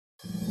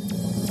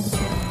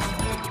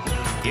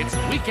It's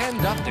Weekend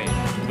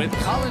Update with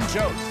Colin,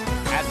 Jost,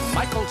 and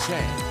Michael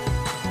Che.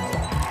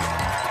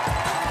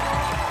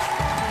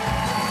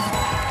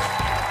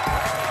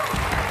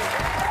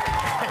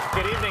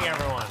 Good evening,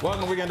 everyone.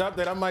 Welcome to Weekend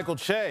Update. I'm Michael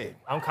Che.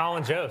 I'm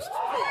Colin, Jost.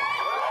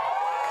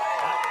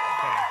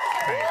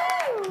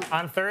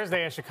 On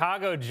Thursday, a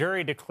Chicago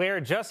jury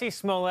declared Jussie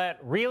Smollett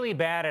really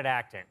bad at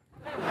acting.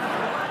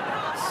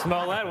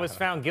 Smollett was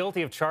found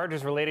guilty of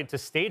charges related to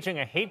staging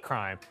a hate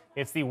crime.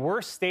 It's the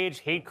worst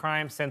staged hate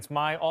crime since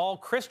my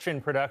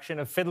all-Christian production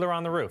of Fiddler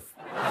on the Roof.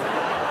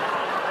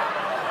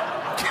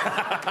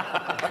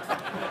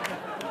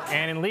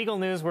 And in legal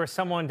news where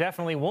someone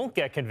definitely won't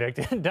get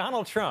convicted,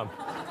 Donald Trump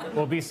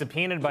will be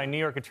subpoenaed by New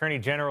York Attorney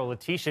General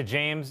Letitia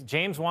James.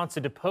 James wants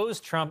to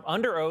depose Trump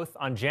under oath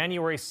on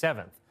January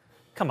 7th.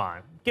 Come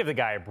on, give the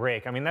guy a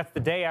break. I mean, that's the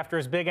day after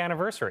his big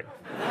anniversary.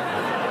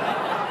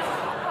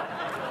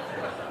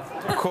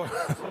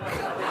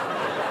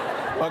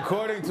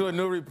 According to a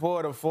new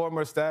report, a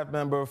former staff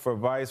member for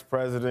Vice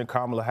President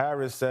Kamala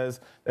Harris says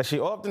that she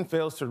often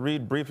fails to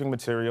read briefing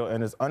material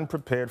and is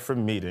unprepared for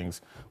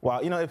meetings. While,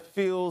 it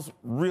feels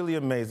really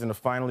amazing to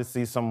finally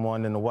see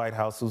someone in the White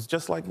House who's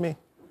just like me.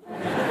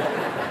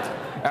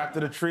 After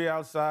the tree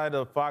outside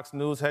of Fox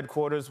News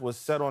headquarters was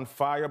set on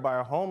fire by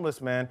a homeless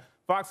man,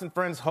 Fox and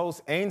Friends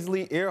host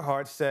Ainsley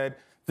Earhart said,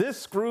 "This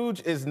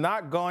Scrooge is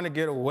not going to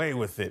get away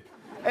with it."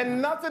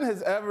 And nothing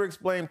has ever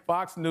explained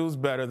Fox News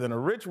better than a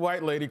rich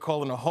white lady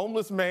calling a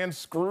homeless man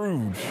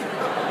Scrooge.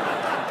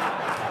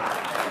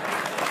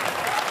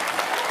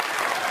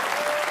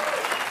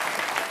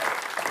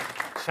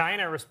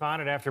 China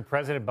responded after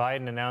President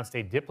Biden announced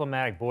a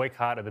diplomatic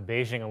boycott of the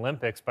Beijing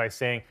Olympics by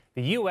saying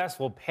the U.S.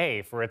 will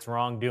pay for its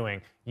wrongdoing.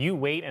 You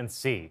wait and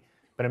see.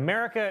 But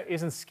America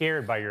isn't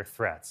scared by your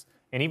threats.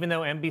 And even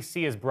though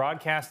NBC is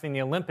broadcasting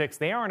the Olympics,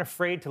 they aren't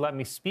afraid to let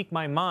me speak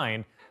my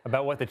mind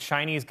about what the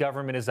Chinese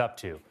government is up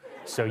to.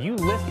 So you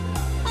listen.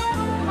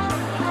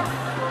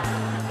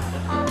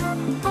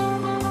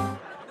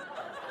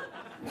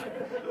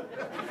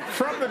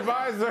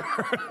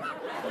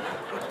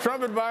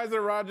 Trump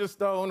advisor Roger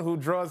Stone, who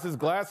draws his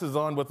glasses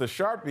on with a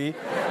Sharpie,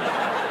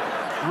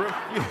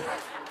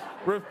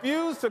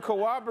 refused to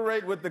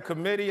cooperate with the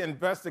committee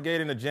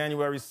investigating the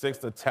January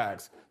 6th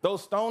attacks, though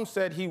Stone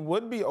said he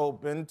would be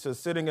open to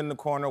sitting in the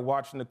corner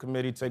watching the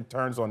committee take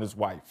turns on his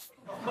wife.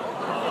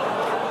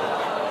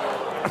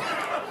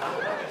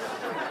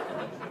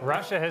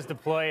 Russia has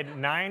deployed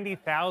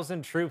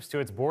 90,000 troops to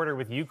its border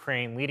with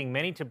Ukraine, leading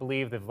many to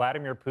believe that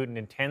Vladimir Putin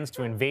intends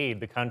to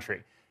invade the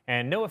country.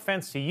 And no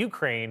offense to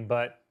Ukraine,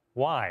 but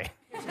why?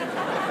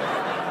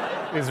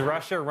 Is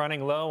Russia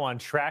running low on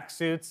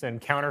tracksuits and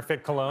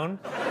counterfeit cologne?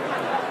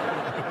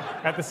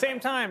 At the same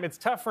time, it's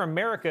tough for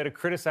America to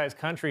criticize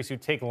countries who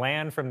take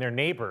land from their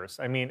neighbors.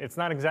 I mean, it's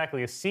not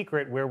exactly a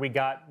secret where we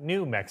got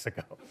New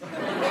Mexico.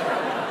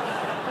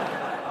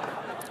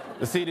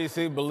 The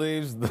CDC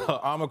believes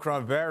the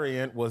Omicron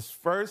variant was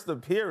first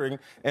appearing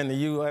in the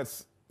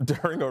U.S.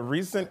 during a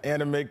recent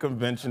anime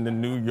convention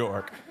in New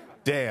York.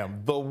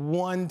 Damn, the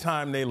one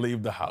time they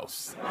leave the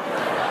house.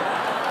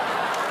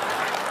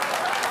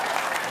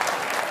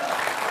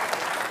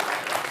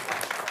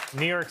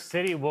 New York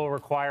City will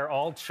require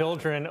all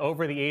children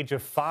over the age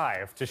of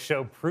 5 to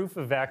show proof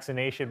of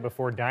vaccination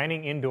before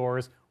dining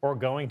indoors or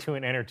going to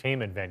an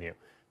entertainment venue.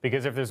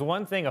 Because if there's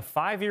one thing a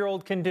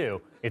 5-year-old can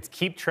do, it's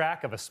keep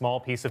track of a small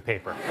piece of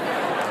paper.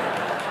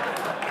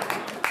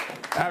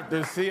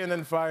 After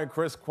CNN fired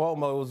Chris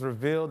Cuomo, it was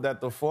revealed that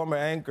the former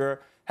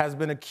anchor has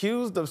been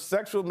accused of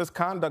sexual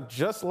misconduct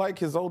just like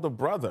his older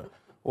brother.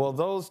 Well,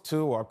 those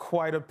two are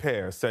quite a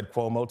pair, said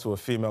Cuomo to a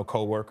female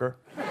co-worker.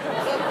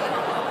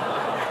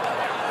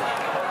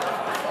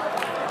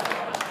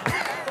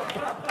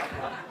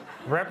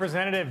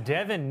 Representative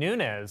Devin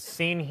Nunes,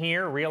 seen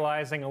here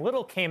realizing a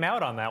little came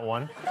out on that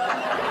one.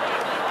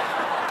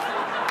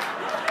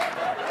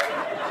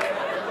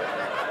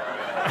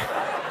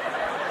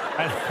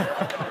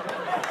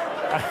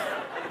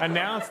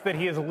 Announced that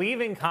he is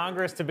leaving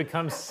Congress to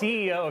become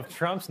CEO of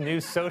Trump's new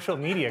social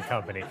media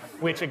company,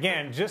 which,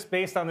 again, just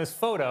based on this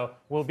photo,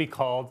 will be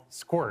called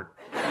Squirt.